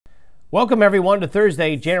Welcome everyone to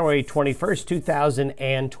Thursday, January 21st,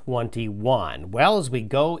 2021. Well, as we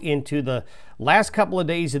go into the last couple of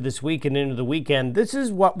days of this week and into the weekend, this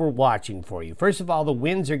is what we're watching for you. First of all, the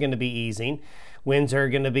winds are going to be easing. Winds are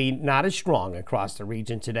going to be not as strong across the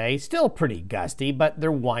region today. Still pretty gusty, but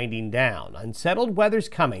they're winding down. Unsettled weather's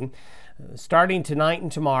coming starting tonight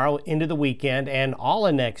and tomorrow into the weekend and all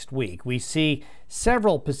of next week. We see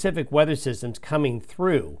several Pacific weather systems coming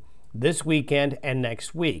through this weekend and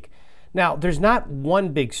next week. Now, there's not one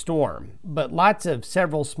big storm, but lots of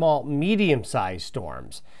several small, medium-sized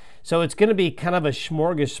storms. So it's going to be kind of a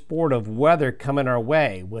smorgasbord of weather coming our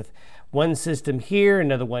way with one system here,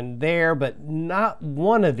 another one there, but not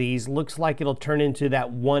one of these looks like it'll turn into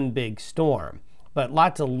that one big storm. But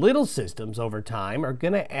lots of little systems over time are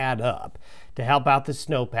going to add up to help out the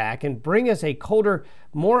snowpack and bring us a colder,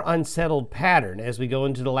 more unsettled pattern as we go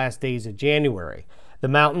into the last days of January. The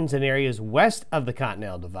mountains and areas west of the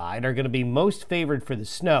Continental Divide are going to be most favored for the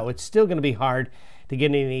snow. It's still going to be hard to get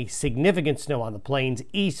any significant snow on the plains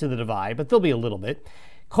east of the Divide, but there'll be a little bit.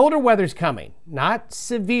 Colder weather's coming. Not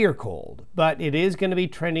severe cold, but it is going to be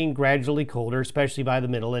trending gradually colder, especially by the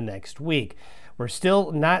middle of next week. We're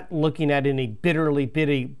still not looking at any bitterly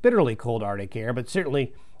cold Arctic air, but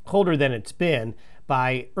certainly colder than it's been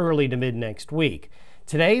by early to mid next week.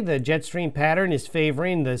 Today, the jet stream pattern is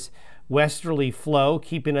favoring this westerly flow,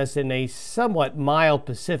 keeping us in a somewhat mild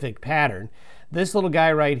Pacific pattern. This little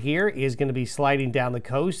guy right here is going to be sliding down the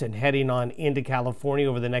coast and heading on into California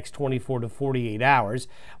over the next 24 to 48 hours,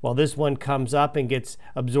 while this one comes up and gets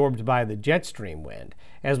absorbed by the jet stream wind.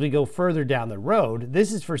 As we go further down the road,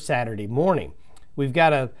 this is for Saturday morning. We've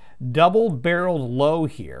got a double-barreled low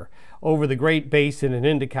here over the Great Basin and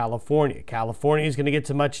into California. California is going to get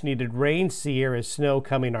some much-needed rain, Sierra snow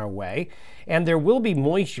coming our way, and there will be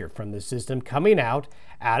moisture from the system coming out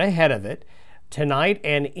ahead of it. Tonight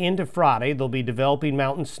and into Friday, there'll be developing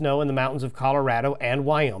mountain snow in the mountains of Colorado and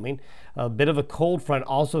Wyoming. A bit of a cold front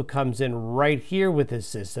also comes in right here with this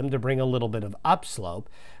system to bring a little bit of upslope.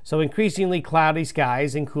 So increasingly cloudy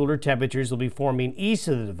skies and cooler temperatures will be forming east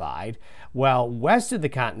of the divide, while west of the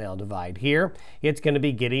Continental Divide here, it's going to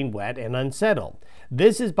be getting wet and unsettled.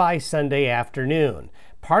 This is by Sunday afternoon.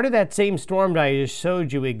 Part of that same storm that I just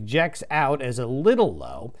showed you ejects out as a little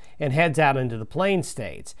low and heads out into the plain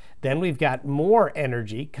states. Then we've got more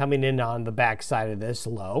energy coming in on the backside of this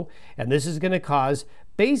low, and this is going to cause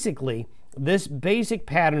basically this basic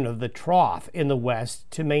pattern of the trough in the west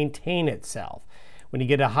to maintain itself. When you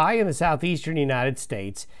get a high in the southeastern United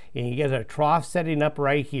States and you get a trough setting up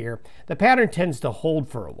right here, the pattern tends to hold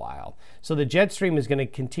for a while. So the jet stream is going to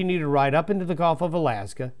continue to ride up into the Gulf of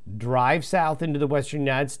Alaska, drive south into the western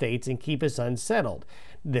United States, and keep us unsettled.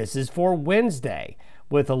 This is for Wednesday,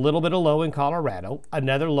 with a little bit of low in Colorado,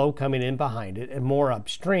 another low coming in behind it, and more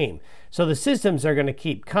upstream. So the systems are going to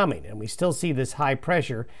keep coming, and we still see this high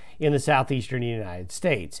pressure in the southeastern United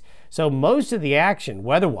States. So most of the action,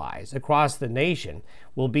 weather-wise, across the nation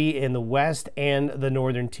will be in the west and the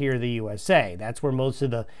northern tier of the USA. That's where most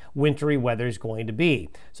of the wintry weather is going to be.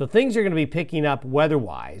 So things are going to be picking up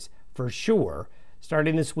weather-wise, for sure,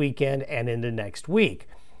 starting this weekend and into next week.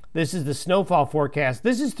 This is the snowfall forecast.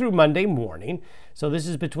 This is through Monday morning, so this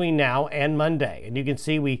is between now and Monday. And you can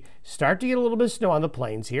see we start to get a little bit of snow on the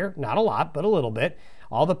plains here. Not a lot, but a little bit.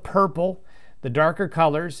 All the purple, the darker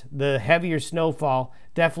colors, the heavier snowfall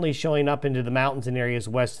definitely showing up into the mountains and areas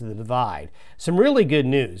west of the divide. Some really good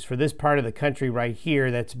news for this part of the country right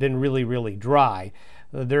here that's been really dry.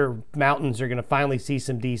 Their mountains are going to finally see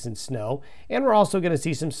some decent snow, and we're also going to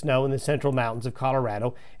see some snow in the central mountains of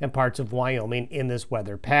Colorado and parts of Wyoming in this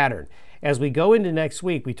weather pattern. As we go into next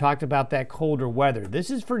week, we talked about that colder weather. This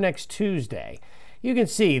is for next Tuesday. You can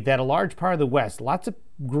see that a large part of the west, lots of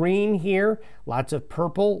green here, lots of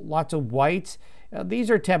purple, lots of whites.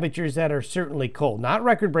 These are temperatures that are certainly cold. Not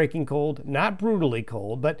record-breaking cold, not brutally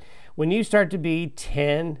cold, but when you start to be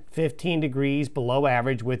 10, 15 degrees below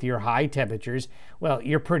average with your high temperatures, well,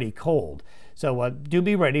 you're pretty cold. So do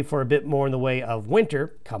be ready for a bit more in the way of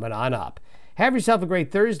winter coming on up. Have yourself a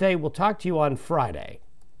great Thursday. We'll talk to you on Friday.